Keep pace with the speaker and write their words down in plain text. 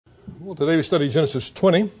Well, today we study Genesis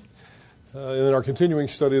 20 in our continuing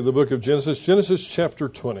study of the book of Genesis, Genesis chapter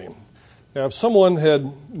 20. Now, if someone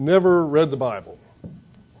had never read the Bible,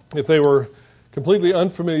 if they were completely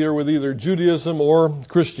unfamiliar with either Judaism or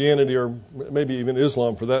Christianity or maybe even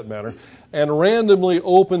Islam for that matter, and randomly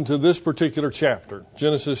opened to this particular chapter,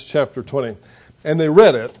 Genesis chapter 20, and they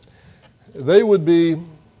read it, they would be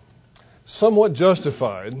somewhat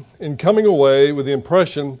justified in coming away with the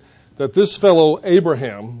impression that this fellow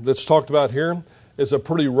Abraham that's talked about here is a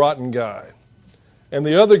pretty rotten guy. And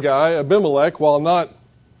the other guy, Abimelech, while not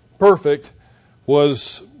perfect,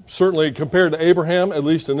 was certainly, compared to Abraham, at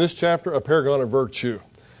least in this chapter, a paragon of virtue.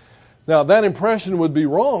 Now, that impression would be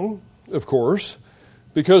wrong, of course,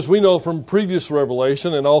 because we know from previous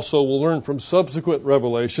revelation, and also we'll learn from subsequent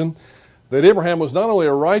revelation, that Abraham was not only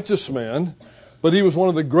a righteous man, but he was one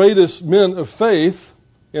of the greatest men of faith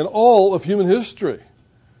in all of human history.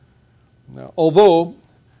 Now, although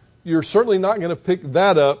you're certainly not going to pick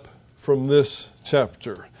that up from this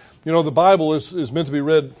chapter. You know, the Bible is meant to be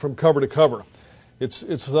read from cover to cover.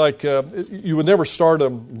 It's like you would never start a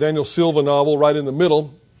Daniel Silva novel right in the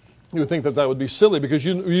middle. You would think that would be silly because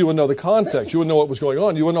you would know the context. You would know what was going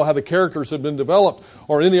on. You would know how the characters had been developed,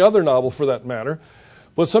 or any other novel for that matter.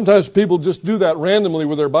 But sometimes people just do that randomly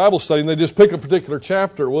with their Bible study, and they just pick a particular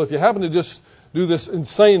chapter. Well, if you happen to just do this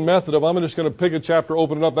insane method of, I'm just going to pick a chapter,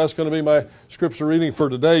 open it up, that's going to be my scripture reading for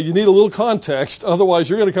today, you need a little context. Otherwise,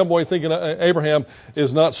 you're going to come away thinking Abraham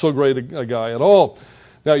is not so great a guy at all.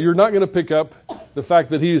 Now, you're not going to pick up the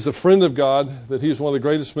fact that he is a friend of God, that he is one of the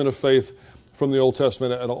greatest men of faith from the Old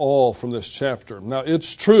Testament at all from this chapter. Now,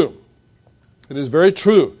 it's true. It is very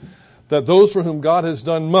true that those for whom God has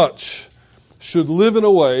done much should live in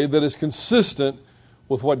a way that is consistent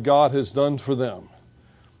with what God has done for them.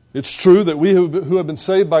 It's true that we who have been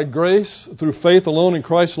saved by grace through faith alone in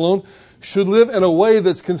Christ alone should live in a way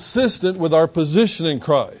that's consistent with our position in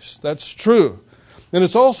Christ. That's true. And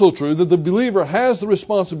it's also true that the believer has the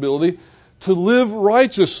responsibility to live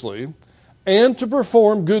righteously and to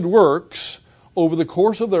perform good works over the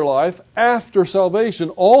course of their life after salvation.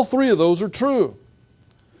 All three of those are true.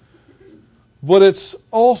 But it's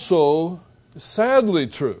also sadly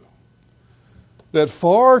true that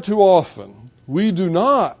far too often we do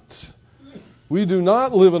not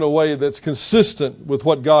live in a way that's consistent with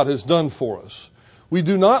what God has done for us. We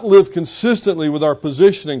do not live consistently with our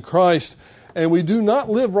position in Christ, and we do not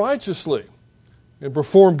live righteously and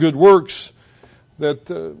perform good works that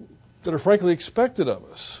are frankly expected of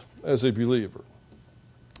us as a believer.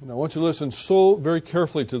 Now, I want you to listen so very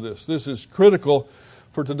carefully to this. This is critical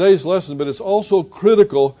for today's lesson, but it's also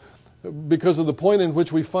critical because of the point in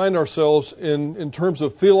which we find ourselves in terms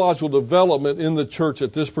of theological development in the church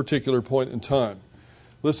at this particular point in time.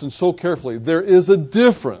 Listen so carefully. There is a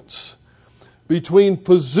difference between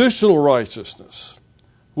positional righteousness,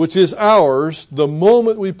 which is ours the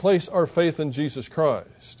moment we place our faith in Jesus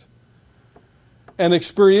Christ, and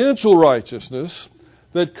experiential righteousness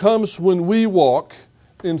that comes when we walk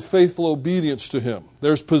in faithful obedience to Him.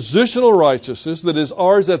 There's positional righteousness that is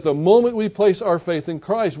ours at the moment we place our faith in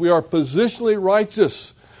Christ. We are positionally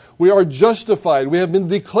righteous. We are justified. We have been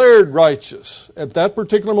declared righteous at that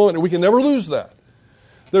particular moment, and we can never lose that.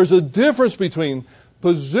 There's a difference between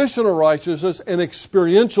positional righteousness and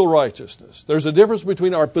experiential righteousness. There's a difference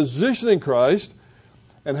between our position in Christ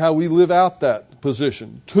and how we live out that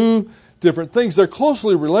position. Two different things. They're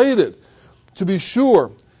closely related, to be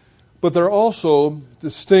sure, but they're also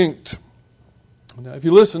distinct. Now, if you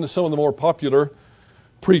listen to some of the more popular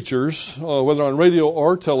preachers, whether on radio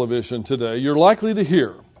or television today, you're likely to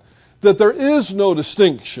hear that there is no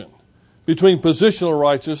distinction between positional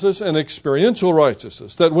righteousness and experiential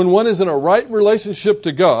righteousness. That when one is in a right relationship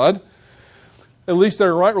to God, at least they're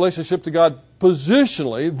in a right relationship to God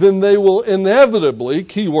positionally, then they will inevitably,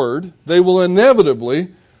 key word, they will inevitably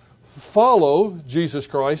follow Jesus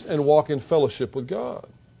Christ and walk in fellowship with God.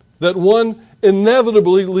 That one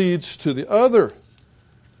inevitably leads to the other.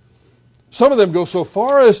 Some of them go so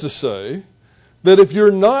far as to say that if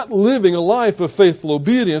you're not living a life of faithful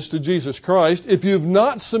obedience to Jesus Christ, if you've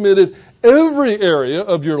not submitted every area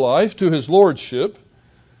of your life to His Lordship,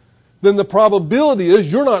 then the probability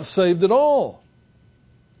is you're not saved at all.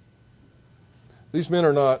 These men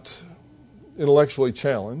are not intellectually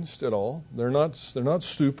challenged at all. They're not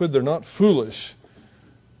stupid. They're not foolish.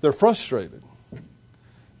 They're frustrated.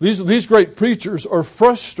 These great preachers are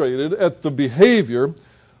frustrated at the behavior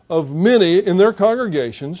of many in their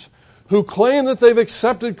congregations who claim that they've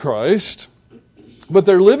accepted Christ, but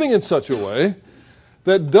they're living in such a way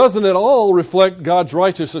that doesn't at all reflect God's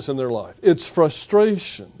righteousness in their life. It's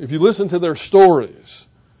frustration. If you listen to their stories,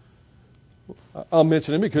 I'll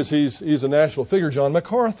mention him because he's a national figure, John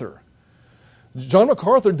MacArthur. John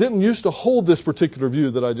MacArthur didn't used to hold this particular view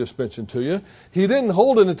that I just mentioned to you. He didn't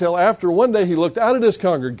hold it until after one day he looked out at his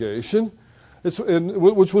congregation,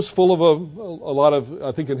 which was full of a lot of,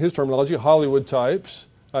 I think in his terminology, Hollywood types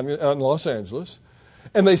out in Los Angeles.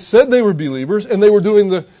 And they said they were believers, and they were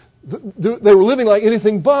they were living like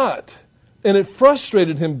anything but. And it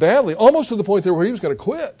frustrated him badly, almost to the point there where he was going to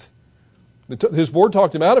quit. His board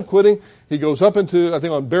talked him out of quitting. He goes up into, I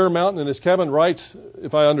think, on Bear Mountain in his cabin, writes,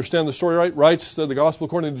 if I understand the story right, writes the gospel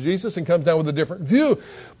according to Jesus and comes down with a different view.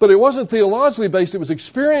 But it wasn't theologically based, it was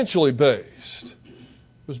experientially based.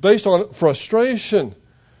 It was based on frustration.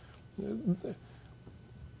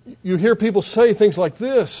 You hear people say things like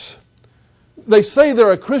this. They say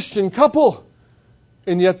they're a Christian couple,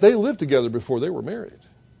 and yet they lived together before they were married.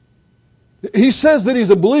 He says that he's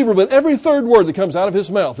a believer, but every third word that comes out of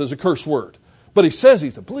his mouth is a curse word. But he says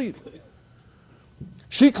he's a believer.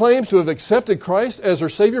 She claims to have accepted Christ as her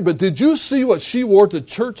Savior, but did you see what she wore to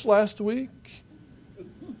church last week?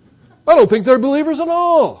 I don't think they're believers at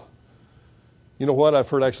all. You know what? I've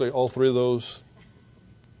heard actually all three of those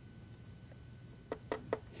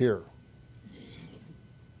here.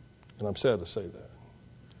 And I'm sad to say that.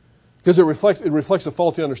 Because it reflects a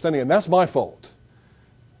faulty understanding, and that's my fault.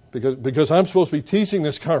 Because I'm supposed to be teaching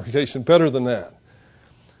this congregation better than that.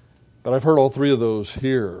 But I've heard all three of those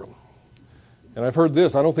here. And I've heard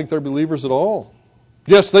this, I don't think they're believers at all.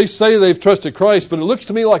 Yes, they say they've trusted Christ, but it looks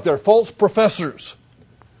to me like they're false professors.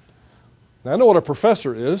 Now, I know what a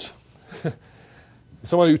professor is.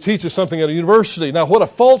 Someone who teaches something at a university. Now, what a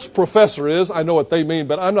false professor is, I know what they mean,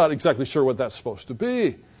 but I'm not exactly sure what that's supposed to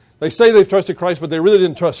be. They say they've trusted Christ, but they really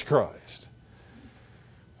didn't trust Christ.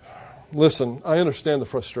 Listen, I understand the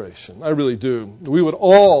frustration. I really do. We would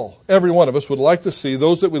all, every one of us, would like to see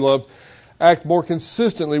those that we love act more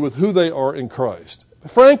consistently with who they are in Christ.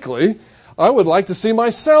 Frankly, I would like to see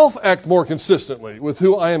myself act more consistently with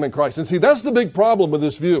who I am in Christ. And see, that's the big problem with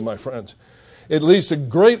this view, my friends. It leads to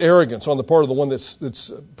great arrogance on the part of the one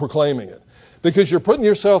that's proclaiming it. Because you're putting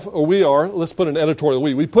yourself, or we are, let's put an editorial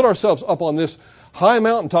we put ourselves up on this high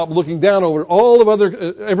mountaintop looking down over all of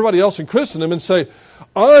everybody else in Christendom and say,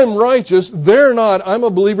 I'm righteous, they're not, I'm a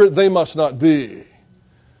believer, they must not be.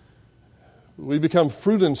 We become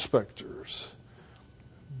fruit inspectors.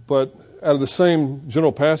 But out of the same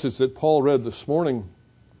general passage that Paul read this morning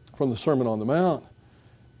from the Sermon on the Mount,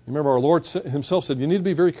 you remember our Lord himself said, you need to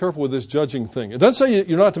be very careful with this judging thing. It doesn't say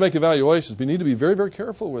you're not to make evaluations, but you need to be very, very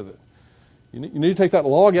careful with it. You need to take that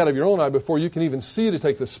log out of your own eye before you can even see to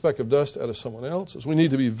take the speck of dust out of someone else's. We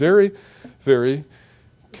need to be very, very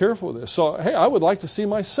careful with this. So, hey, I would like to see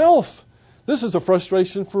myself. This is a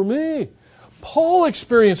frustration for me. Paul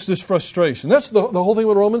experienced this frustration. That's the whole thing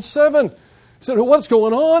with Romans 7. He said, what's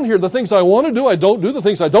going on here? The things I want to do, I don't do. The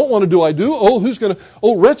things I don't want to do, I do.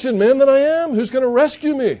 Oh, wretched man that I am, who's going to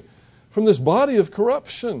rescue me from this body of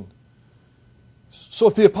corruption? So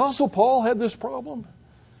if the Apostle Paul had this problem,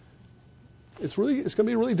 it's going to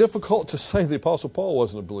be really difficult to say the Apostle Paul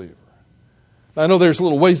wasn't a believer. I know there's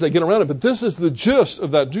little ways they get around it, but this is the gist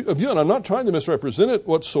of that view, and I'm not trying to misrepresent it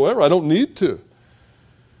whatsoever. I don't need to.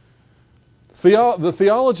 The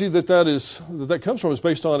theology that comes from is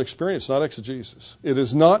based on experience, not exegesis. It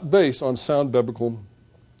is not based on sound biblical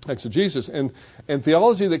exegesis. And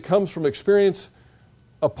theology that comes from experience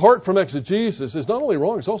apart from exegesis is not only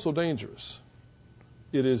wrong, it's also dangerous.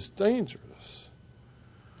 It is dangerous.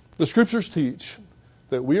 The Scriptures teach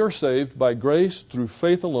that we are saved by grace through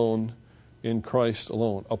faith alone in Christ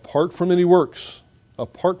alone, apart from any works.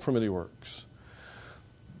 Apart from any works.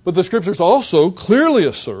 But the Scriptures also clearly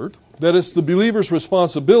assert that it's the believer's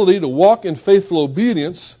responsibility to walk in faithful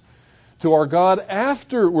obedience to our God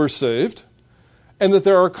after we're saved, and that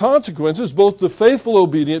there are consequences both to faithful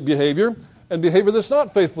obedient behavior and behavior that's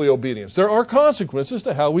not faithfully obedience. There are consequences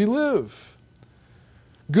to how we live.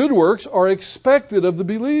 Good works are expected of the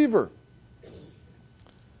believer.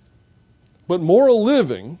 But moral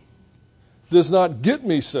living does not get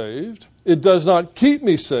me saved. It does not keep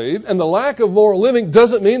me saved. And the lack of moral living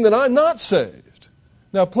doesn't mean that I'm not saved.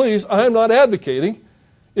 Now, please, I am not advocating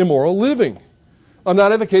immoral living. I'm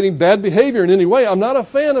not advocating bad behavior in any way. I'm not a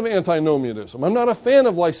fan of antinomianism. I'm not a fan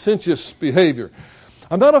of licentious behavior.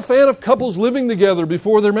 I'm not a fan of couples living together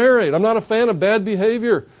before they're married. I'm not a fan of bad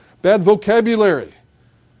behavior, bad vocabulary.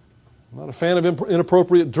 I'm not a fan of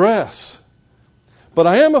inappropriate dress. But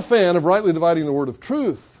I am a fan of rightly dividing the word of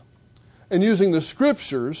truth and using the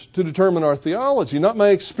Scriptures to determine our theology, not my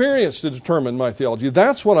experience to determine my theology.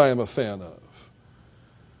 That's what I am a fan of.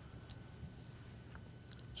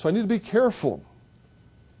 So I need to be careful.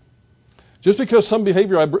 Just because some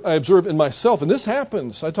behavior I observe in myself, and this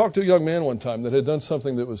happens. I talked to a young man one time that had done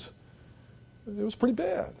something that was pretty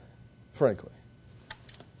bad, frankly.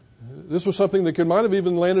 This was something that might have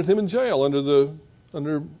even landed him in jail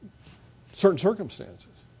under certain circumstances.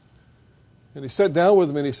 And he sat down with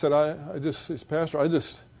me and he said, Pastor, I don't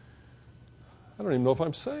even know if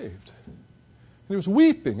I'm saved. And he was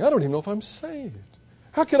weeping. I don't even know if I'm saved.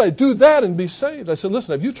 How could I do that and be saved? I said,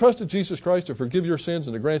 listen, have you trusted Jesus Christ to forgive your sins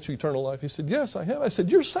and to grant you eternal life? He said, yes, I have. I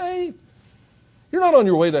said, you're saved. You're not on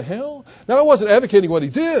your way to hell. Now, I wasn't advocating what he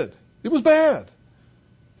did. It was bad.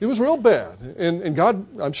 It was real bad. And God,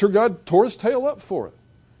 I'm sure God tore his tail up for it.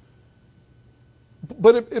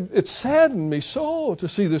 But it saddened me so to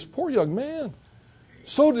see this poor young man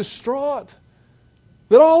so distraught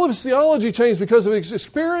that all of his theology changed because of his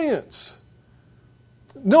experience.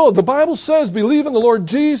 No, the Bible says, believe in the Lord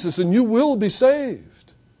Jesus and you will be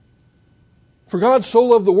saved. For God so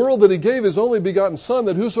loved the world that he gave his only begotten Son,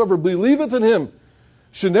 that whosoever believeth in him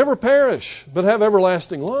should never perish, but have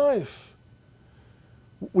everlasting life.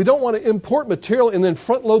 We don't want to import material and then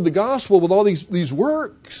front load the gospel with all these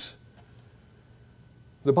works.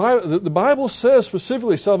 The Bible says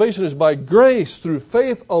specifically salvation is by grace through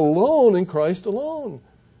faith alone in Christ alone.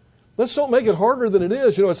 Let's don't make it harder than it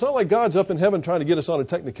is. It's not like God's up in heaven trying to get us on a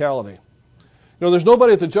technicality. There's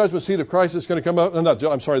nobody at the judgment seat of Christ that's going to come up,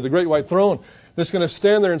 the great white throne, that's going to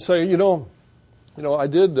stand there and say, I don't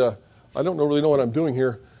really know what I'm doing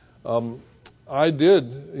here. I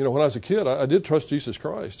did, when I was a kid, I did trust Jesus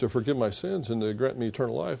Christ to forgive my sins and to grant me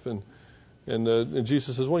eternal life. And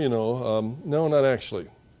Jesus says, no, not actually.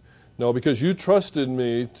 No, because you trusted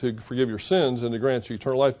me to forgive your sins and to grant you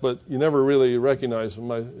eternal life, but you never really recognized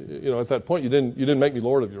at that point you didn't make me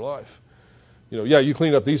Lord of your life. You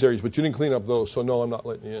cleaned up these areas, but you didn't clean up those, so no, I'm not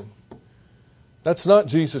letting you in. That's not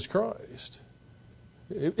Jesus Christ.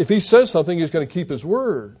 If he says something, he's going to keep his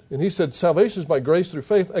word. And he said salvation is by grace through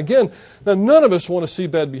faith. Again, now none of us want to see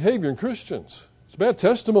bad behavior in Christians. It's bad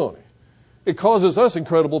testimony. It causes us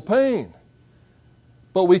incredible pain.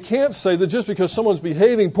 But we can't say that just because someone's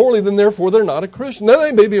behaving poorly, then therefore they're not a Christian. Now,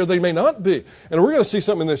 they may be or they may not be. And we're going to see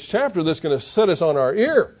something in this chapter that's going to set us on our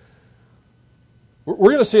ear. We're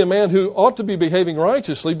going to see a man who ought to be behaving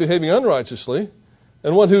righteously, behaving unrighteously,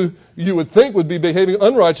 and one who you would think would be behaving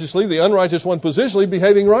unrighteously, the unrighteous one positionally,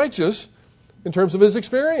 behaving righteous in terms of his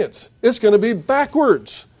experience. It's going to be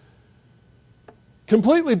backwards.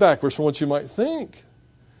 Completely backwards from what you might think.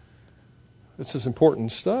 This is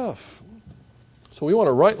important stuff. So we want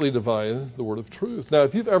to rightly divide the word of truth. Now,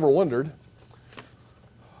 if you've ever wondered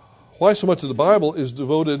why so much of the Bible is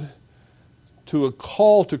devoted to a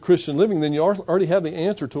call to Christian living, then you already have the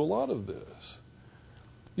answer to a lot of this.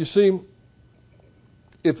 You see,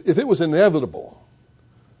 if it was inevitable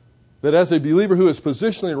that as a believer who is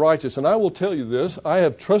positionally righteous, and I will tell you this, I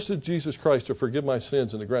have trusted Jesus Christ to forgive my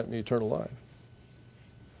sins and to grant me eternal life.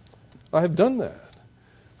 I have done that.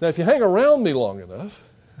 Now, if you hang around me long enough,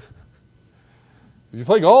 if you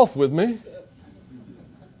play golf with me,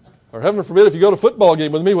 or heaven forbid if you go to a football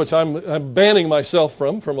game with me, which I'm banning myself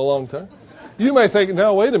from a long time, you may think,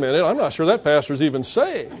 now wait a minute, I'm not sure that pastor's even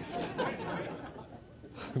saved.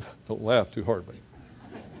 Don't laugh too hard, but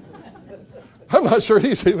I'm not sure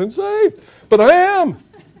he's even saved. But I am,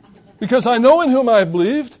 because I know in whom I have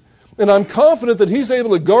believed, and I'm confident that he's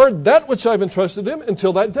able to guard that which I've entrusted him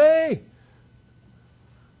until that day.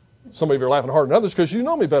 Some of you are laughing harder than others because you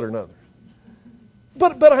know me better than others.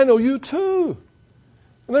 But I know you too.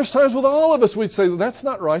 And there's times with all of us we'd say, that's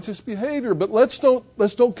not righteous behavior. But let's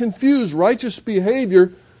don't confuse righteous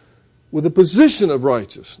behavior with a position of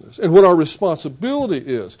righteousness and what our responsibility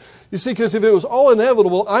is. You see, because if it was all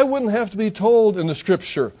inevitable, I wouldn't have to be told in the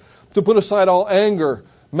Scripture to put aside all anger,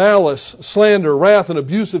 malice, slander, wrath, and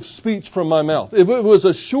abusive speech from my mouth. If it was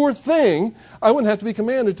a sure thing, I wouldn't have to be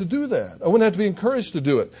commanded to do that. I wouldn't have to be encouraged to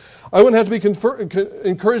do it. I wouldn't have to be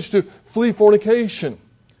encouraged to flee fornication.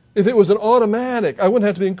 If it was an automatic, I wouldn't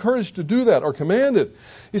have to be encouraged to do that or commanded.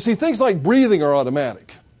 You see, things like breathing are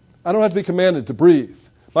automatic. I don't have to be commanded to breathe.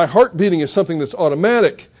 My heart beating is something that's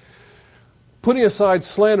automatic. Putting aside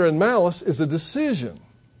slander and malice is a decision.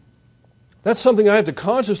 That's something I have to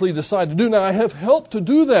consciously decide to do. Now, I have help to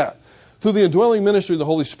do that through the indwelling ministry of the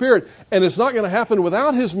Holy Spirit, and it's not going to happen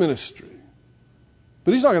without His ministry.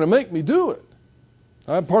 But He's not going to make me do it.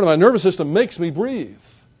 Part of my nervous system makes me breathe.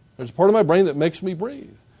 There's a part of my brain that makes me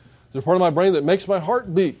breathe. There's a part of my brain that makes my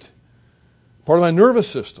heart beat. Part of my nervous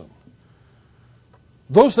system.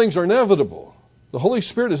 Those things are inevitable. The Holy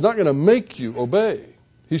Spirit is not going to make you obey.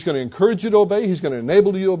 He's going to encourage you to obey. He's going to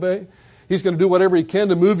enable you to obey. He's going to do whatever He can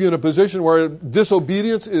to move you in a position where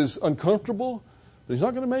disobedience is uncomfortable, but He's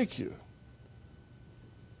not going to make you.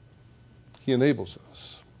 He enables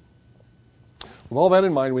us. With all that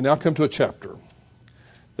in mind, we now come to a chapter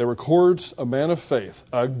that records a man of faith,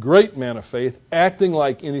 a great man of faith, acting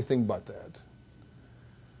like anything but that.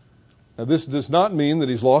 Now, this does not mean that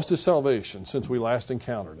he's lost his salvation since we last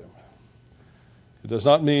encountered him. It does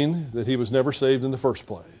not mean that he was never saved in the first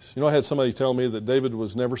place. You know, I had somebody tell me that David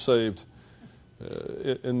was never saved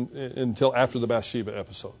until after the Bathsheba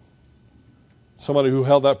episode. Somebody who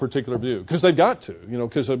held that particular view. Because they've got to,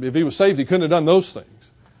 because if he was saved, he couldn't have done those things.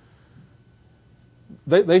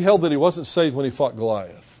 They held that he wasn't saved when he fought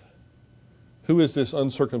Goliath. Who is this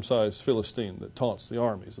uncircumcised Philistine that taunts the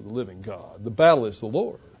armies of the living God? The battle is the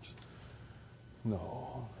Lord's.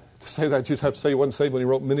 No. To say that, you'd have to say he wasn't saved when he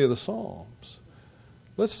wrote many of the Psalms.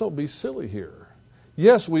 Let's don't be silly here.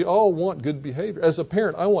 Yes, we all want good behavior. As a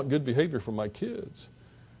parent, I want good behavior from my kids.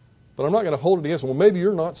 But I'm not going to hold it against them. Well, maybe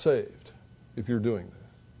you're not saved if you're doing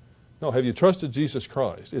that. No, have you trusted Jesus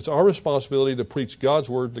Christ? It's our responsibility to preach God's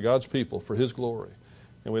word to God's people for His glory.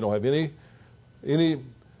 And we don't have any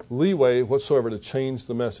leeway whatsoever to change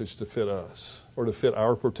the message to fit us or to fit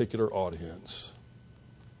our particular audience.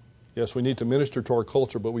 Yes, we need to minister to our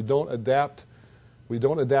culture, but we don't adapt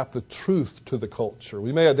the truth to the culture.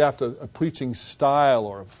 We may adapt a preaching style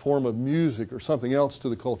or a form of music or something else to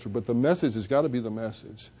the culture, but the message has got to be the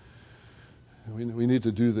message. We need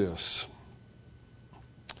to do this.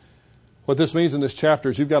 What this means in this chapter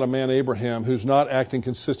is you've got a man, Abraham, who's not acting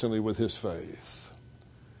consistently with his faith.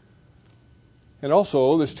 And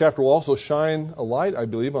also, this chapter will also shine a light, I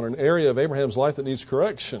believe, on an area of Abraham's life that needs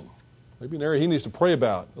correction. Maybe an area he needs to pray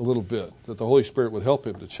about a little bit, that the Holy Spirit would help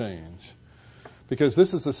him to change. Because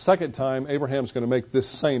this is the second time Abraham's going to make this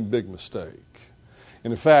same big mistake.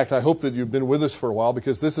 And in fact, I hope that you've been with us for a while,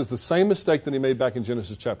 because this is the same mistake that he made back in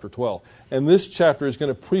Genesis chapter 12. And this chapter is going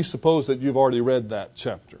to presuppose that you've already read that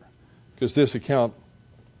chapter, because this account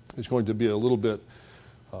is going to be a little bit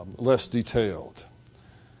less detailed.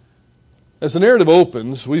 As the narrative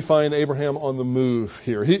opens, we find Abraham on the move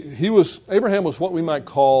here. Abraham was what we might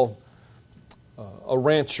call a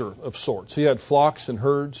rancher of sorts. He had flocks and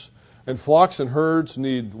herds, and flocks and herds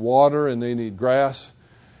need water and they need grass.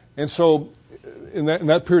 And so in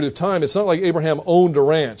that period of time, it's not like Abraham owned a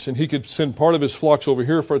ranch and he could send part of his flocks over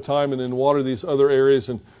here for a time and then water these other areas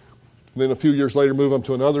and then a few years later move them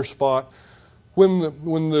to another spot. When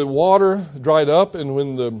the water dried up and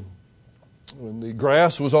when the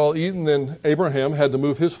grass was all eaten, then Abraham had to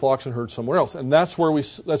move his flocks and herds somewhere else. And that's what we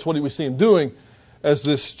see him doing as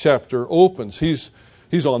this chapter opens. He's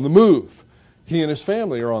on the move. He and his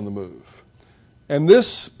family are on the move. And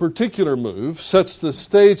this particular move sets the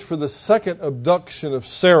stage for the second abduction of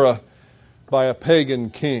Sarah by a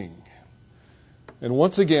pagan king. And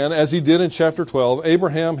once again, as he did in chapter 12,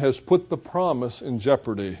 Abraham has put the promise in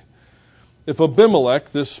jeopardy. If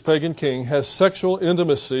Abimelech, this pagan king, has sexual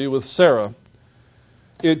intimacy with Sarah,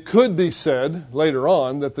 it could be said later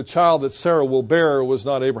on that the child that Sarah will bear was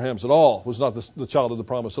not Abraham's at all, was not the child of the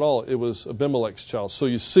promise at all. It was Abimelech's child. So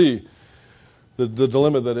you see the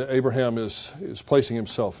dilemma that Abraham is placing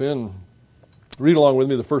himself in. Read along with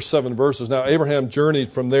me the first 7 verses. Now Abraham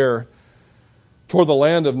journeyed from there toward the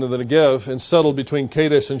land of the Negev and settled between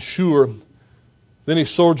Kadesh and Shur. Then he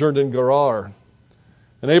sojourned in Gerar.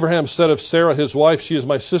 And Abraham said of Sarah his wife, "She is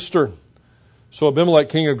my sister." So Abimelech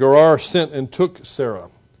king of Gerar sent and took Sarah.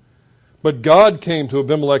 But God came to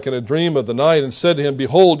Abimelech in a dream of the night and said to him,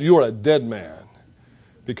 "Behold, you are a dead man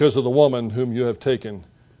because of the woman whom you have taken,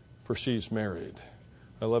 for she's married."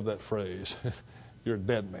 I love that phrase. You're a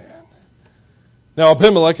dead man. Now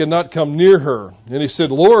Abimelech had not come near her. And he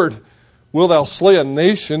said, "Lord, wilt thou slay a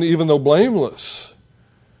nation even though blameless?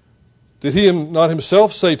 Did he not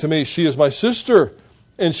himself say to me, 'She is my sister'?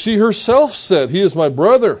 And she herself said, 'He is my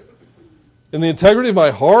brother.' In the integrity of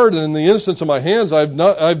my heart and in the innocence of my hands, I've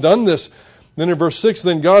done this." Then in verse 6,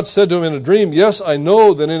 then God said to him in a dream, "Yes, I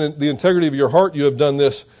know that in the integrity of your heart you have done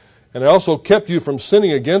this, and I also kept you from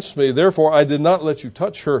sinning against me. Therefore I did not let you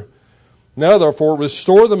touch her. Now therefore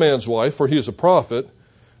restore the man's wife, for he is a prophet,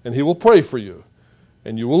 and he will pray for you,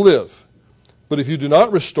 and you will live. But if you do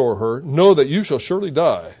not restore her, know that you shall surely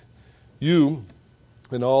die, you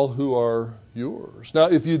and all who are yours." Now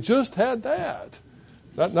if you just had that,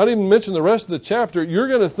 not even mention the rest of the chapter, you're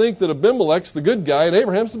going to think that Abimelech's the good guy and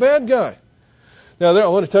Abraham's the bad guy. Now, I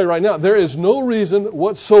want to tell you right now, there is no reason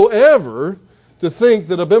whatsoever to think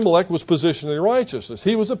that Abimelech was positionally righteous.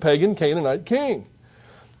 He was a pagan Canaanite king.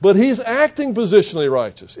 But he's acting positionally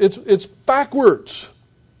righteous. It's backwards.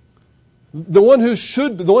 The one who's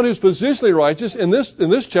positionally righteous in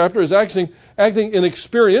this chapter is acting in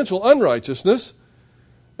experiential unrighteousness.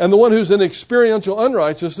 And the one who's in experiential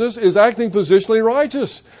unrighteousness is acting positionally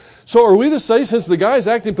righteous. So are we to say, since the guy's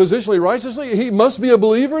acting positionally righteously, he must be a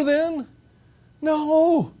believer then?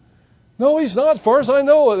 No. No, he's not. As far as I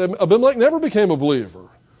know, Abimelech never became a believer.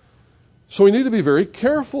 So we need to be very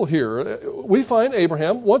careful here. We find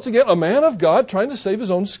Abraham, once again, a man of God trying to save his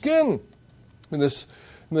own skin in this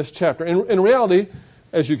chapter. In reality,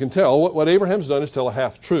 as you can tell, what Abraham's done is tell a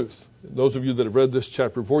half-truth. Those of you that have read this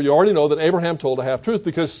chapter before, you already know that Abraham told a half-truth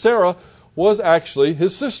because Sarah was actually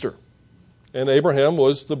his sister. And Abraham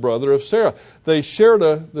was the brother of Sarah. They shared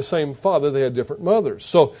the same father. They had different mothers.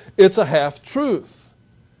 So it's a half-truth.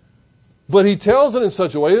 But he tells it in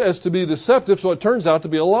such a way as to be deceptive, so it turns out to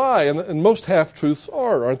be a lie. And most half-truths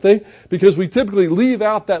are, aren't they? Because we typically leave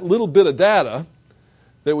out that little bit of data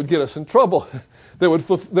that would get us in trouble, that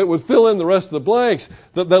would fill in the rest of the blanks,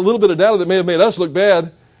 that little bit of data that may have made us look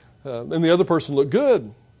bad and the other person look good.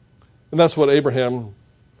 And that's what Abraham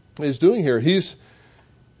is doing here. It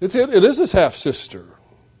is his half-sister.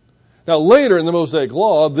 Now, later in the Mosaic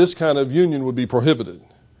Law, this kind of union would be prohibited.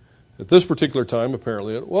 At this particular time,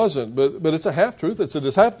 apparently it wasn't. But it's a half-truth. It's a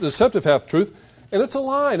deceptive half-truth, and it's a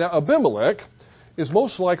lie. Now, Abimelech is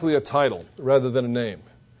most likely a title rather than a name.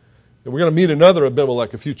 And we're going to meet another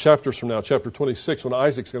Abimelech a few chapters from now, chapter 26, when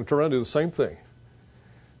Isaac's going to turn around and do the same thing.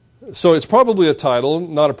 So it's probably a title,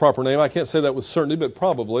 not a proper name. I can't say that with certainty, but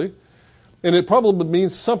probably. And it probably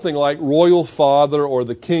means something like royal father or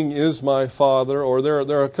the king is my father, or there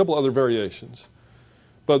are a couple other variations.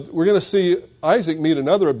 But we're going to see Isaac meet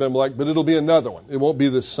another Abimelech, but it'll be another one. It won't be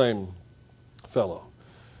this same fellow.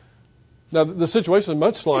 Now, the situation is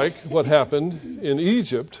much like what happened in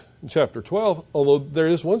Egypt in chapter 12, although there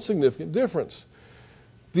is one significant difference.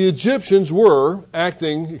 The Egyptians were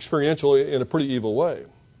acting experientially in a pretty evil way.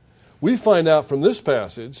 We find out from this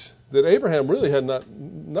passage that Abraham really had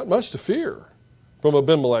not much to fear from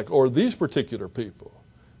Abimelech or these particular people.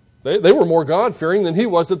 They were more God-fearing than he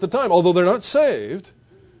was at the time, although they're not saved,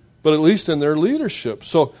 but at least in their leadership.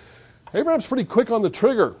 So Abraham's pretty quick on the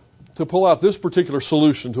trigger to pull out this particular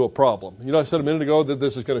solution to a problem. You know, I said a minute ago that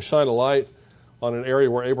this is going to shine a light on an area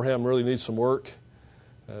where Abraham really needs some work.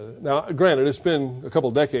 Now, granted, it's been a couple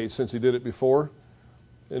of decades since he did it before,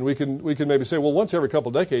 and we can maybe say, well, once every couple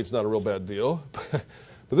of decades is not a real bad deal,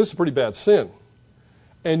 but this is a pretty bad sin.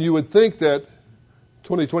 And you would think that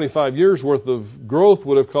 20, 25 years worth of growth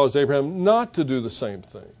would have caused Abraham not to do the same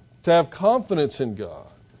thing, to have confidence in God.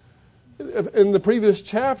 In the previous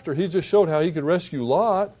chapter, he just showed how he could rescue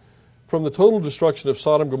Lot from the total destruction of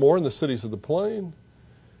Sodom, Gomorrah, and the cities of the plain.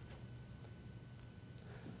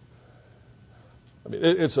 I mean,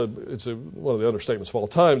 it's one of the understatements of all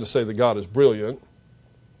time to say that God is brilliant.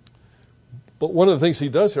 But one of the things he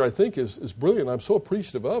does here, I think, is brilliant. I'm so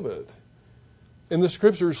appreciative of it. In the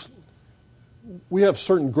Scriptures, we have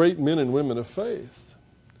certain great men and women of faith,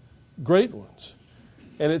 great ones.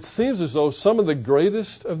 And it seems as though some of the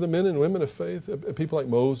greatest of the men and women of faith, people like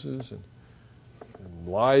Moses and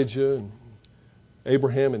Elijah and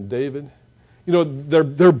Abraham and David, you know,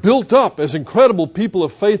 they're built up as incredible people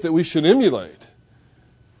of faith that we should emulate.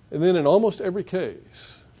 And then in almost every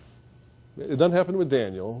case, it doesn't happen with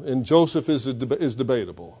Daniel, and Joseph is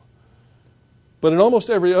debatable. But in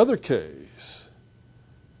almost every other case,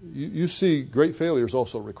 you see great failures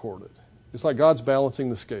also recorded. It's like God's balancing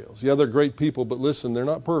the scales. Yeah, they're great people, but listen, they're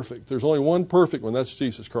not perfect. There's only one perfect one, that's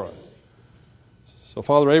Jesus Christ. So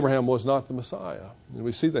Father Abraham was not the Messiah. And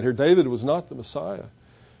we see that here. David was not the Messiah.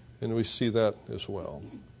 And we see that as well.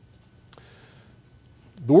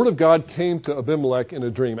 The Word of God came to Abimelech in a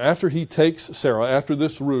dream. After he takes Sarah, after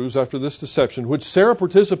this ruse, after this deception, which Sarah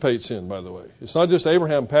participates in, by the way. It's not just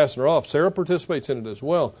Abraham passing her off. Sarah participates in it as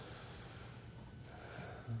well.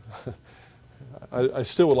 I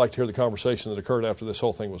still would like to hear the conversation that occurred after this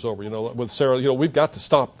whole thing was over. You know, with Sarah, you know, we've got to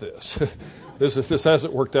stop this. This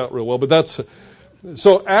hasn't worked out real well. But that's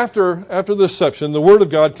so after the deception, the Word of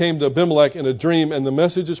God came to Abimelech in a dream, and the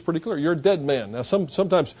message is pretty clear. You're a dead man. Now,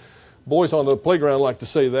 sometimes boys on the playground like to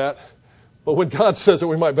say that, but when God says it,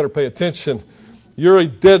 we might better pay attention. You're a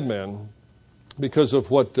dead man because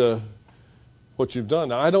of what you've done.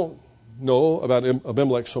 Now, I don't know about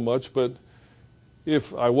Abimelech so much, but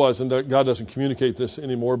if I was, and God doesn't communicate this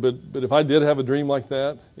anymore, but if I did have a dream like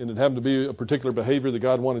that, and it happened to be a particular behavior that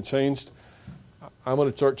God wanted changed, I'm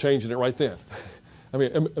going to start changing it right then. I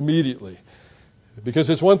mean, immediately.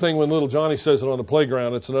 Because it's one thing when little Johnny says it on the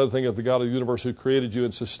playground. It's another thing if the God of the universe who created you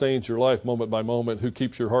and sustains your life moment by moment, who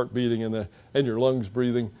keeps your heart beating and your lungs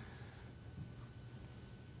breathing.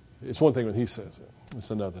 It's one thing when he says it.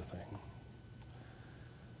 It's another thing.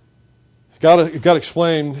 God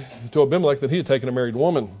explained to Abimelech that he had taken a married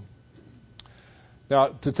woman. Now,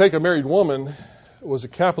 to take a married woman was a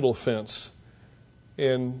capital offense.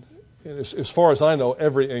 And as far as I know,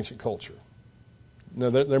 every ancient culture. Now,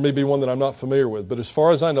 there may be one that I'm not familiar with, but as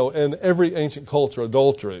far as I know, in every ancient culture,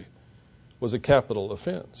 adultery was a capital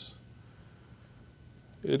offense.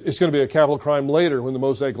 It's going to be a capital crime later when the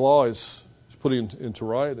Mosaic Law is put into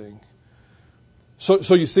writing.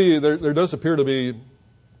 So you see, there do appear to be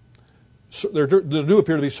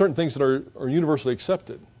certain things that are universally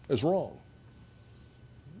accepted as wrong.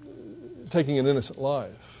 Taking an innocent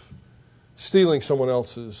life, stealing someone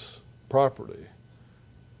else's property,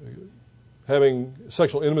 having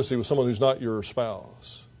sexual intimacy with someone who's not your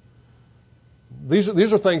spouse. These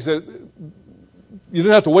are things that you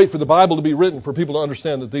didn't have to wait for the Bible to be written for people to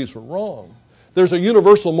understand that these were wrong. There's a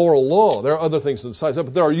universal moral law. There are other things besides that,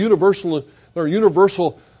 but there's a universal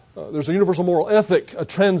moral ethic, a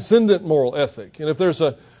transcendent moral ethic. And if there's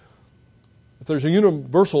a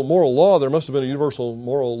universal moral law, there must have been a universal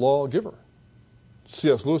moral lawgiver.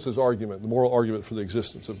 C.S. Lewis's argument, the moral argument for the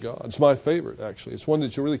existence of God. It's my favorite, actually. It's one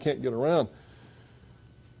that you really can't get around.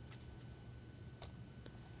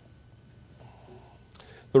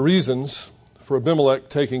 The reasons for Abimelech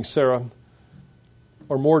taking Sarah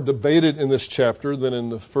are more debated in this chapter than in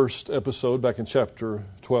the first episode back in chapter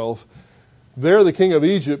 12. There, the king of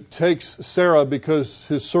Egypt takes Sarah because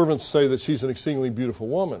his servants say that she's an exceedingly beautiful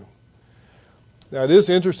woman. Now, it is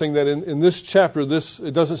interesting that in this chapter,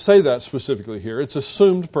 it doesn't say that specifically here. It's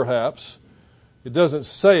assumed, perhaps. It doesn't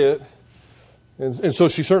say it. And so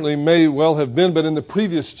she certainly may well have been, but in the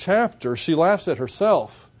previous chapter, she laughs at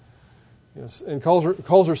herself, yes, and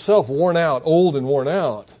calls herself worn out, old and worn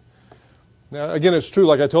out. Now, again, it's true,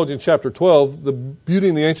 like I told you in chapter 12, the beauty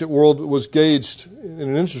in the ancient world was gauged in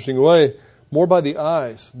an interesting way more by the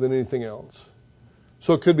eyes than anything else.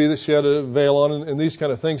 So it could be that she had a veil on and these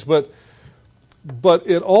kind of things, but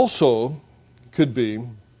it also could be,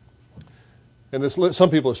 and some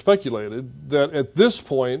people have speculated, that at this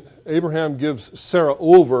point, Abraham gives Sarah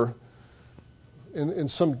over in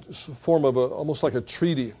some form of almost like a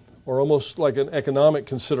treaty or almost like an economic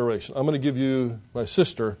consideration. I'm going to give you my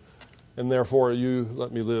sister, and therefore you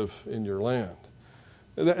let me live in your land.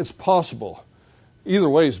 It's possible. Either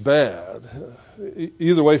way is bad.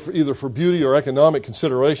 Either way, either for beauty or economic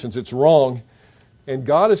considerations, it's wrong. And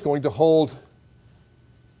God is going to hold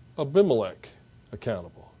Abimelech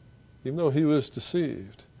accountable, even though he was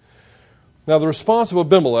deceived. Now, the response of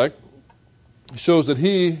Abimelech shows that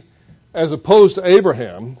he, as opposed to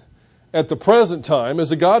Abraham, at the present time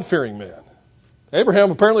is a God-fearing man.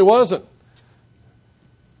 Abraham apparently wasn't.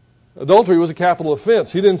 Adultery was a capital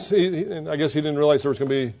offense. And I guess he didn't realize there was going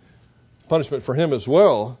to be punishment for him as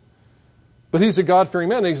well. But he's a God-fearing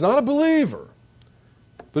man. He's not a believer,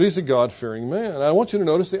 but he's a God-fearing man. And I want you to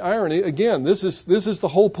notice the irony. Again, this is the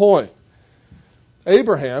whole point.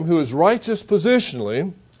 Abraham, who is righteous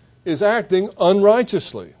positionally, is acting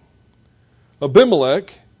unrighteously.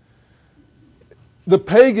 Abimelech, the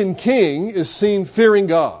pagan king, is seen fearing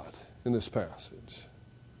God in this passage.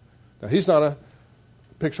 Now, he's not a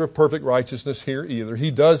picture of perfect righteousness here either.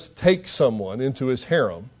 He does take someone into his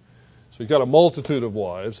harem. So he's got a multitude of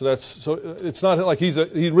wives. So it's not like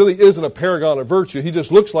he really isn't a paragon of virtue. He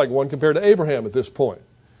just looks like one compared to Abraham at this point.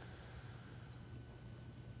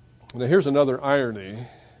 Now here's another irony,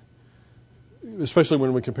 especially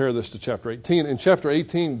when we compare this to chapter 18. In chapter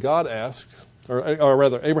 18,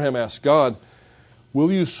 Abraham asks God,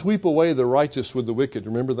 "Will you sweep away the righteous with the wicked?"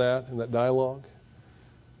 Remember that in that dialogue?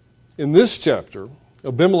 In this chapter,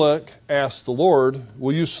 Abimelech asks the Lord,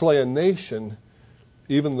 "Will you slay a nation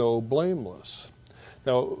even though blameless?"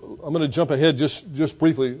 Now, I'm going to jump ahead just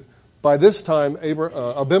briefly. By this time,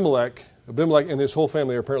 Abimelech and his whole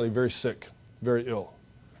family are apparently very sick, very ill.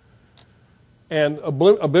 And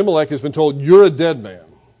Abimelech has been told, "You're a dead man."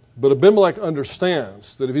 But Abimelech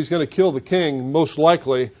understands that if he's going to kill the king, most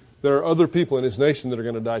likely there are other people in his nation that are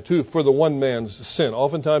going to die too for the one man's sin.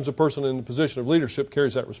 Oftentimes a person in a position of leadership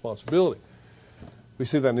carries that responsibility. We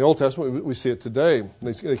see that in the Old Testament. We see it today.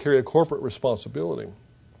 They carry a corporate responsibility.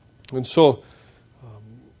 And so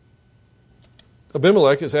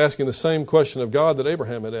Abimelech is asking the same question of God that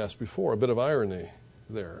Abraham had asked before. A bit of irony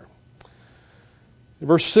there. In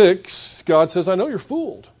verse 6, God says, "I know you're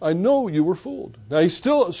fooled. I know you were fooled." Now he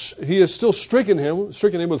has still stricken him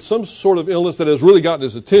with some sort of illness that has really gotten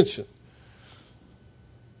his attention.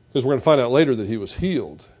 Because we're going to find out later that he was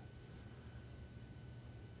healed.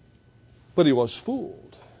 But he was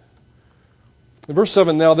fooled. In verse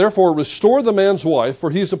 7, "Now therefore restore the man's wife, for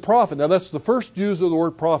he is a prophet." Now that's the first use of the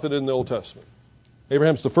word prophet in the Old Testament.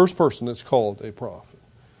 Abraham's the first person that's called a prophet.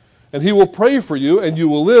 "And he will pray for you, and you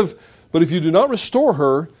will live. But if you do not restore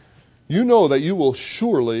her, you know that you will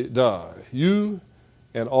surely die, you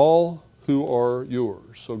and all who are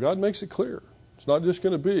yours. So God makes it clear. It's not just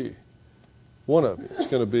going to be one of you. It's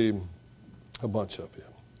going to be a bunch of you.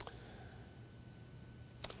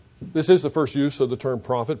 This is the first use of the term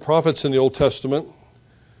prophet. Prophets in the Old Testament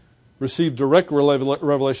received direct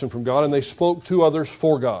revelation from God, and they spoke to others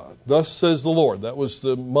for God. Thus says the Lord. That was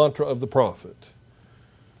the mantra of the prophet.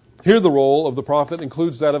 Here the role of the prophet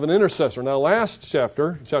includes that of an intercessor. Now last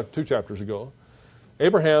chapter 2 chapters ago,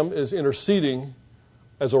 Abraham is interceding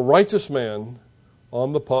as a righteous man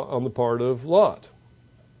on the part of Lot.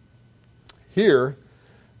 Here,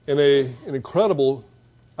 in an incredible,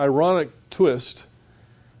 ironic twist,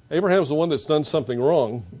 Abraham's the one that's done something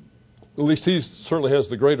wrong. At least he certainly has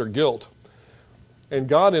the greater guilt. And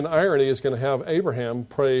God, in irony, is going to have Abraham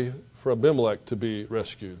pray for Abimelech to be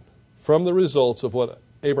rescued from the results of what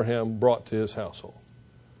Abraham brought to his household.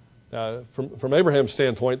 Now, from Abraham's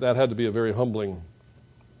standpoint, that had to be a very humbling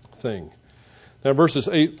thing. Now, verses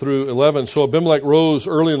 8 through 11, so Abimelech rose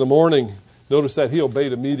early in the morning. Notice that he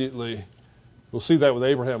obeyed immediately. We'll see that with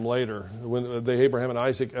Abraham later. When the Abraham and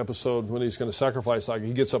Isaac episode, when he's going to sacrifice Isaac,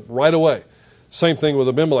 he gets up right away. Same thing with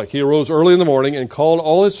Abimelech. He arose early in the morning and called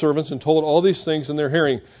all his servants and told all these things in their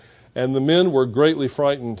hearing. And the men were greatly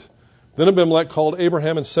frightened. Then Abimelech called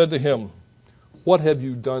Abraham and said to him, "What have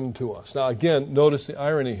you done to us?" Now again, notice the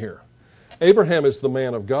irony here. Abraham is the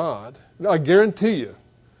man of God. Now, I guarantee you,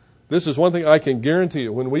 this is one thing I can guarantee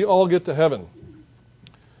you. When we all get to heaven,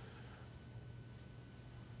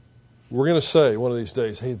 we're going to say one of these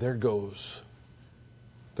days, "Hey, there goes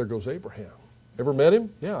Abraham." Ever met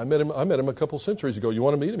him? Yeah, I met him a couple centuries ago. You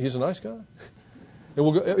want to meet him? He's a nice guy.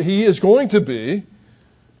 And he is going to be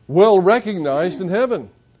well recognized in heaven.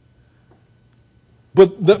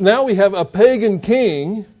 But now we have a pagan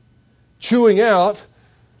king chewing out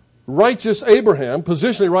righteous Abraham,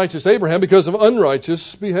 positionally righteous Abraham, because of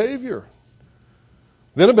unrighteous behavior.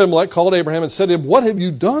 Then Abimelech called Abraham and said to him, "What have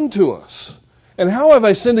you done to us? And how have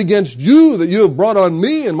I sinned against you that you have brought on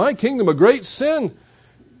me and my kingdom a great sin?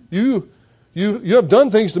 You have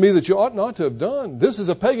done things to me that you ought not to have done." This is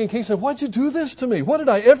a pagan king saying, "Why'd you do this to me? What did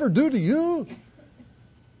I ever do to you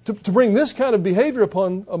to bring this kind of behavior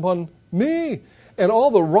upon me and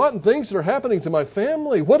all the rotten things that are happening to my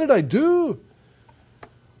family? What did I do?"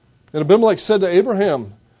 And Abimelech said to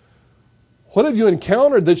Abraham, "What have you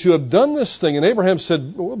encountered that you have done this thing?" And Abraham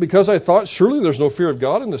said, "Well, because I thought surely there's no fear of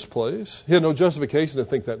God in this place." He had no justification to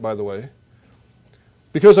think that, by the way.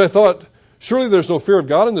 "Because I thought, surely there's no fear of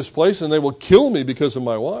God in this place, and they will kill me because of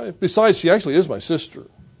my wife. Besides, she actually is my sister,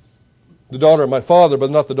 the daughter of my father, but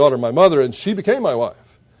not the daughter of my mother, and she became my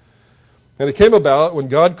wife. And it came about when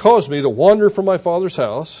God caused me to wander from my father's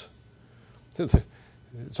house."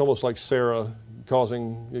 It's almost like Sarah God's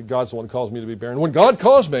the one who caused me to be barren. When God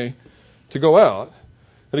caused me to go out,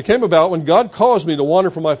 and it came about when God caused me to wander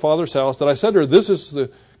from my father's house, that I said to her, "This is the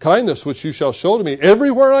kindness which you shall show to me.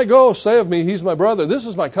 Everywhere I go, say of me, he's my brother." This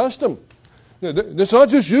is my custom. It's not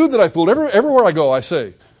just you that I fooled. Everywhere I go, I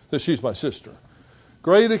say that she's my sister.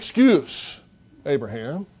 Great excuse,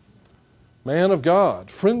 Abraham. Man of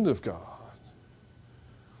God, friend of God.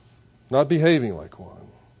 Not behaving like one.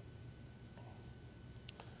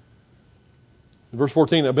 In verse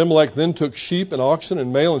 14, Abimelech then took sheep and oxen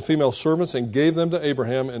and male and female servants and gave them to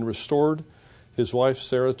Abraham and restored his wife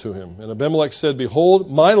Sarah to him. And Abimelech said,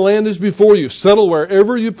 "Behold, my land is before you. Settle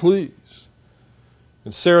wherever you please."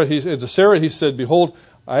 And to Sarah he said, "Behold,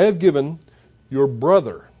 I have given your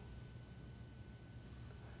brother."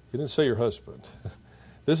 He didn't say your husband.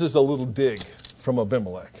 This is a little dig from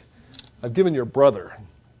Abimelech. "I've given your brother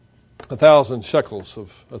 1,000 shekels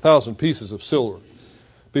of 1,000 pieces of silver.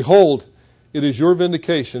 Behold, it is your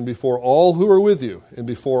vindication before all who are with you and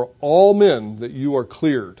before all men that you are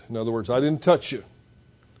cleared." In other words, I didn't touch you.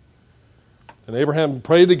 And Abraham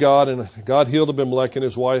prayed to God, and God healed Abimelech and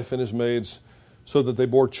his wife and his maids, so that they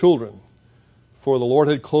bore children. For the Lord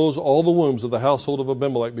had closed all the wombs of the household of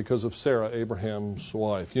Abimelech because of Sarah, Abraham's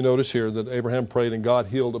wife. You notice here that Abraham prayed and God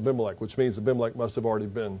healed Abimelech, which means Abimelech must have already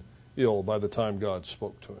been ill by the time God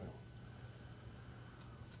spoke to him.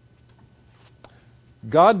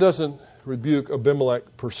 God doesn't rebuke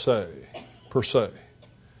Abimelech per se.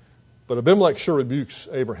 But Abimelech sure rebukes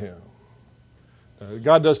Abraham.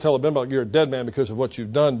 God does tell Abimelech, "You're a dead man because of what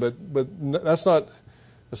you've done," but that's not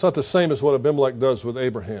the same as what Abimelech does with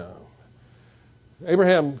Abraham.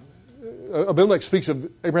 Abimelech speaks of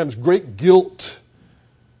Abraham's great guilt,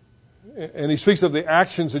 and he speaks of the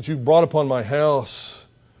actions that you brought upon my house.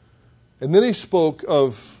 And then he spoke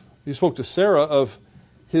to Sarah of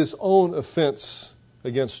his own offense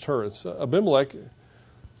against her. It's Abimelech,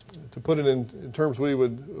 to put it in terms we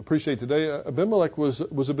would appreciate today, Abimelech was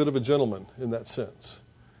a bit of a gentleman in that sense.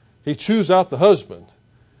 He chews out the husband,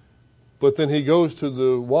 but then he goes to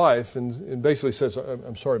the wife and basically says,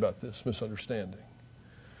 I'm sorry about this misunderstanding.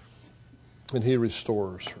 And he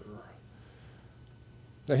restores her.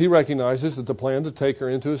 Now he recognizes that the plan to take her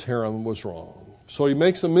into his harem was wrong. So he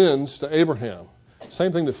makes amends to Abraham.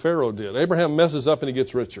 Same thing that Pharaoh did. Abraham messes up and he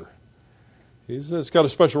gets richer. He's got a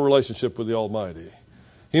special relationship with the Almighty.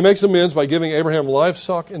 He makes amends by giving Abraham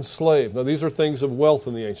livestock and slave. Now these are things of wealth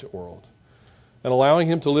in the ancient world. And allowing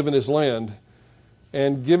him to live in his land.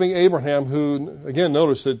 And giving Abraham, who, again,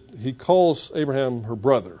 notice that he calls Abraham her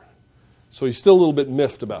brother. So he's still a little bit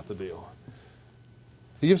miffed about the deal.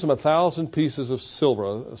 He gives him 1,000 pieces of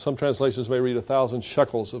silver. Some translations may read 1,000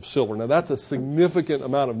 shekels of silver. Now that's a significant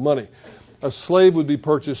amount of money. A slave would be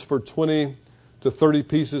purchased for 20 to 30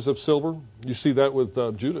 pieces of silver. You see that with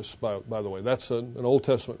Judas, by the way. That's an Old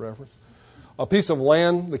Testament reference. A piece of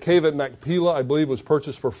land, the cave at Machpelah, I believe, was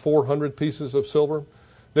purchased for 400 pieces of silver.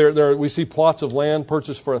 There we see plots of land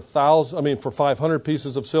purchased for 500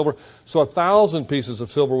 pieces of silver. So 1,000 pieces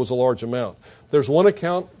of silver was a large amount. There's one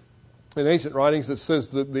account in ancient writings that says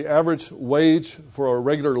that the average wage for a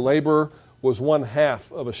regular laborer was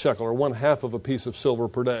 1/2 of a shekel, or 1/2 of a piece of silver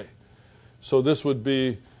per day. So this would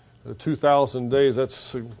be 2,000 days.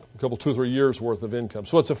 That's a couple, 2 or 3 years worth of income.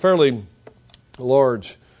 So it's a fairly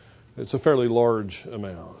large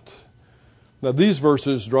amount. Now these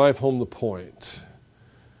verses drive home the point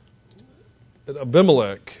that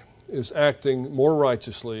Abimelech is acting more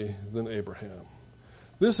righteously than Abraham.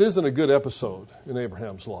 This isn't a good episode in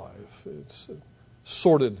Abraham's life. It's a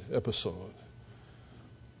sordid episode.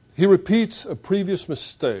 He repeats a previous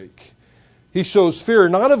mistake. He shows fear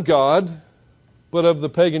not of God, but of the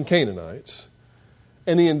pagan Canaanites,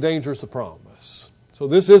 and he endangers the promise. So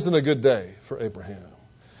this isn't a good day for Abraham.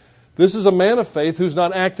 This is a man of faith who's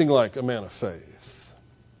not acting like a man of faith.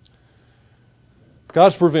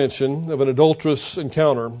 God's prevention of an adulterous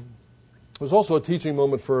encounter was also a teaching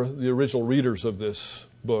moment for the original readers of this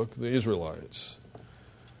book, the Israelites.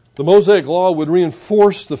 The Mosaic Law would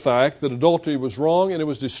reinforce the fact that adultery was wrong and it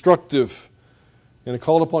was destructive, and it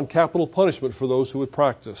called upon capital punishment for those who would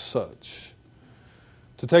practice such.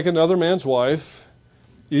 To take another man's wife,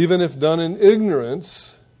 even if done in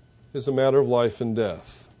ignorance, is a matter of life and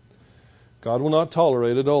death. God will not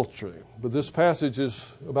tolerate adultery, but this passage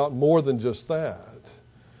is about more than just that.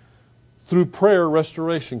 Through prayer,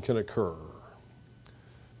 restoration can occur.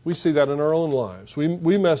 We see that in our own lives.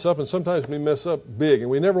 We mess up, and sometimes we mess up big, and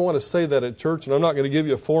we never want to say that at church, and I'm not going to give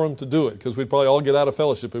you a forum to do it, because we'd probably all get out of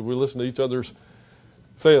fellowship if we listen to each other's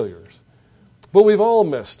failures. But we've all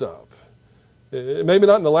messed up. Maybe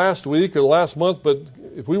not in the last week or the last month, but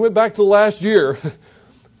if we went back to last year,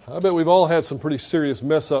 I bet we've all had some pretty serious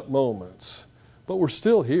mess-up moments. But we're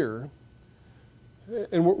still here.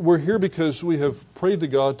 And we're here because we have prayed to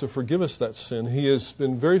God to forgive us that sin. He has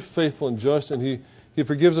been very faithful and just, and He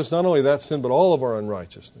forgives us not only that sin, but all of our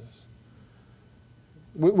unrighteousness.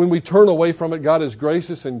 When we turn away from it, God is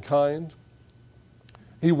gracious and kind.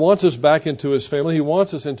 He wants us back into His family. He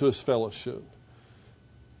wants us into His fellowship.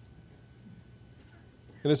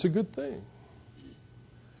 And it's a good thing.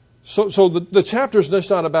 So the chapter is just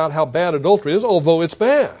not about how bad adultery is, although it's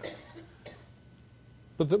bad.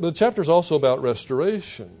 But the chapter is also about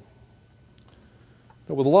restoration.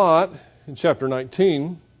 With Lot, in chapter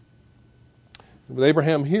 19, with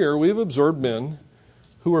Abraham here, we've observed men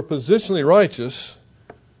who were positionally righteous,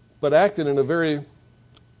 but acted in a very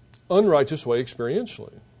unrighteous way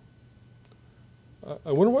experientially.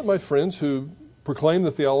 I wonder what my friends who proclaim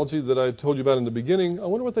the theology that I told you about in the beginning, I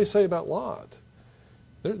wonder what they say about Lot.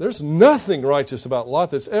 There's nothing righteous about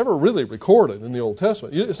Lot that's ever really recorded in the Old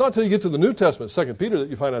Testament. It's not until you get to the New Testament, 2 Peter, that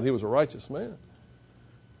you find out he was a righteous man.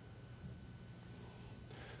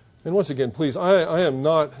 And once again, please, I am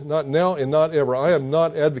not now and not ever, I am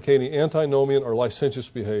not advocating antinomian or licentious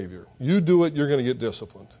behavior. You do it, you're going to get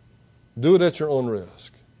disciplined. Do it at your own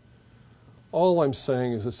risk. All I'm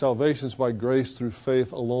saying is that salvation is by grace through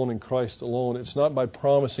faith alone in Christ alone. It's not by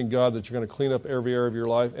promising God that you're going to clean up every area of your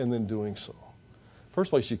life and then doing so.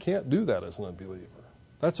 First place, you can't do that as an unbeliever.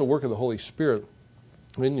 That's a work of the Holy Spirit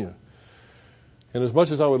in you. And as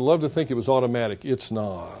much as I would love to think it was automatic, it's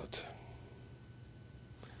not.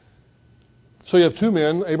 So you have two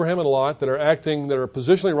men, Abraham and Lot, that are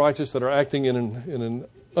positionally righteous, that are acting in an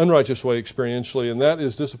unrighteous way experientially, and that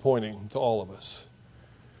is disappointing to all of us.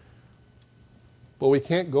 But we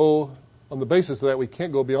can't go, on the basis of that, we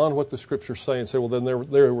can't go beyond what the Scriptures say and say, well, then they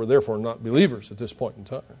were therefore not believers at this point in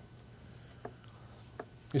time.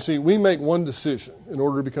 You see, we make one decision in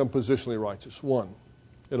order to become positionally righteous, one,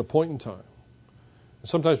 at a point in time. And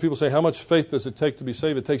sometimes people say, how much faith does it take to be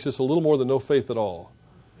saved? It takes just a little more than no faith at all.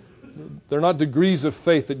 they're not degrees of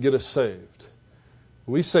faith that get us saved.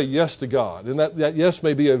 We say yes to God, and that yes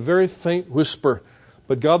may be a very faint whisper,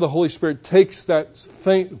 but God the Holy Spirit takes that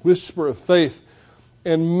faint whisper of faith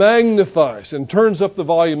and magnifies and turns up the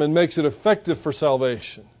volume and makes it effective for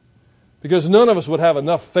salvation. Because none of us would have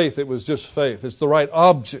enough faith that was just faith. It's the right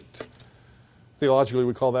object. Theologically,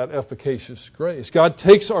 we call that efficacious grace. God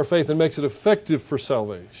takes our faith and makes it effective for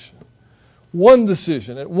salvation. One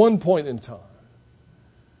decision at one point in time.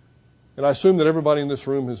 And I assume that everybody in this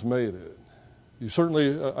room has made it. You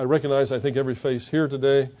certainly, I recognize, I think, every face here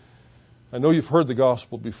today. I know you've heard the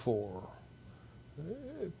gospel before.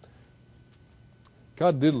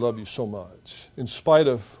 God did love you so much, in spite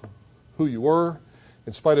of who you were,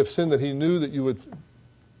 in spite of sin that He knew that you would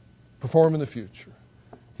perform in the future.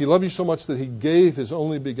 He loved you so much that He gave His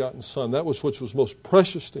only begotten Son. That was what was most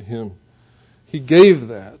precious to Him. He gave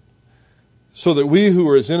that so that we who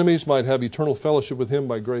were His enemies might have eternal fellowship with Him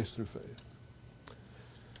by grace through faith.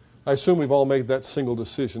 I assume we've all made that single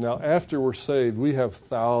decision. Now, after we're saved, we have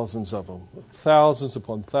thousands of them. Thousands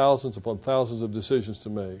upon thousands upon thousands of decisions to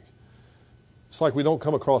make. It's like we don't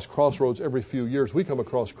come across crossroads every few years. We come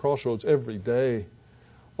across crossroads every day,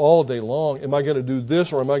 all day long. Am I going to do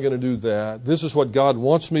this or am I going to do that? This is what God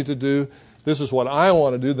wants me to do. This is what I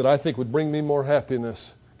want to do that I think would bring me more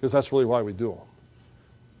happiness, because that's really why we do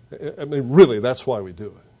them. I mean, really, that's why we do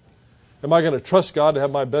it. Am I going to trust God to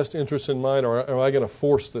have my best interests in mind, or am I going to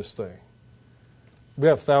force this thing? We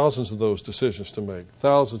have thousands of those decisions to make,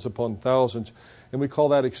 thousands upon thousands, and we call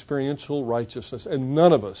that experiential righteousness, and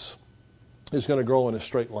none of us is going to grow in a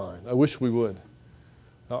straight line. I wish we would.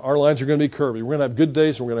 Our lines are going to be curvy. We're going to have good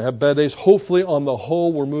days and we're going to have bad days. Hopefully, on the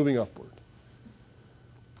whole, we're moving upward.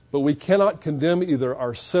 But we cannot condemn either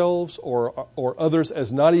ourselves or others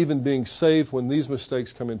as not even being saved when these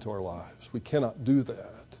mistakes come into our lives. We cannot do that.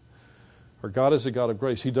 Our God is a God of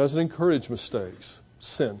grace. He doesn't encourage mistakes,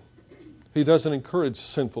 sin. He doesn't encourage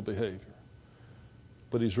sinful behavior.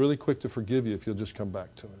 But He's really quick to forgive you if you'll just come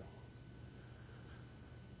back to Him.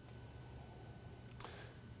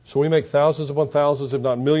 So we make thousands upon thousands, if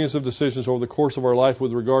not millions, of decisions over the course of our life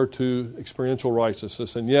with regard to experiential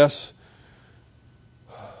righteousness. And yes,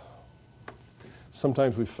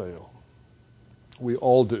 sometimes we fail. We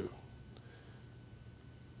all do.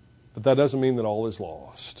 But that doesn't mean that all is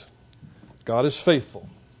lost. God is faithful,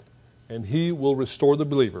 and He will restore the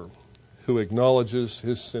believer who acknowledges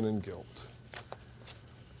his sin and guilt.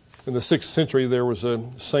 In the 6th century, there was a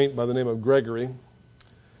saint by the name of Gregory.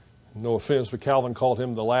 No offense, but Calvin called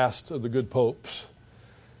him the last of the good popes.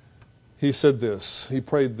 He said this, he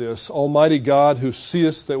prayed this: Almighty God, who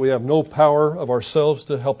seest that we have no power of ourselves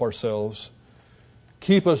to help ourselves,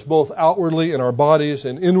 keep us both outwardly in our bodies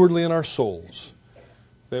and inwardly in our souls,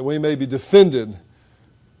 that we may be defended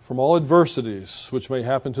from all adversities which may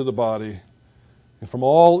happen to the body, and from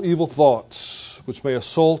all evil thoughts which may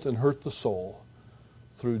assault and hurt the soul,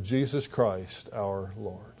 through Jesus Christ our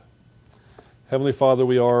Lord. Heavenly Father,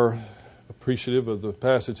 we are appreciative of the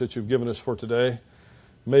passage that You've given us for today.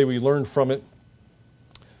 May we learn from it.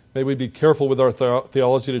 May we be careful with our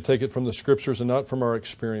theology to take it from the Scriptures and not from our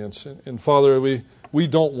experience. And Father, we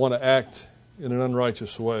don't want to act in an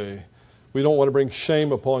unrighteous way. We don't want to bring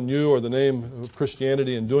shame upon You or the name of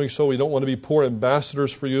Christianity in doing so. We don't want to be poor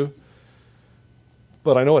ambassadors for You.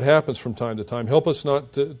 But I know it happens from time to time. Help us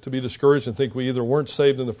not to be discouraged and think we either weren't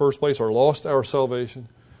saved in the first place or lost our salvation.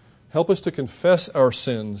 Help us to confess our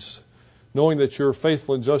sins, knowing that You're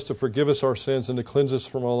faithful and just to forgive us our sins and to cleanse us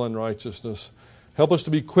from all unrighteousness. Help us to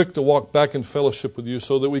be quick to walk back in fellowship with You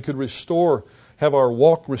so that we could have our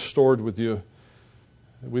walk restored with You.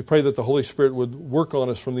 We pray that the Holy Spirit would work on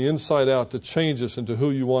us from the inside out to change us into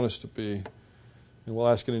who You want us to be. And we'll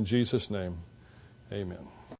ask it in Jesus' name. Amen.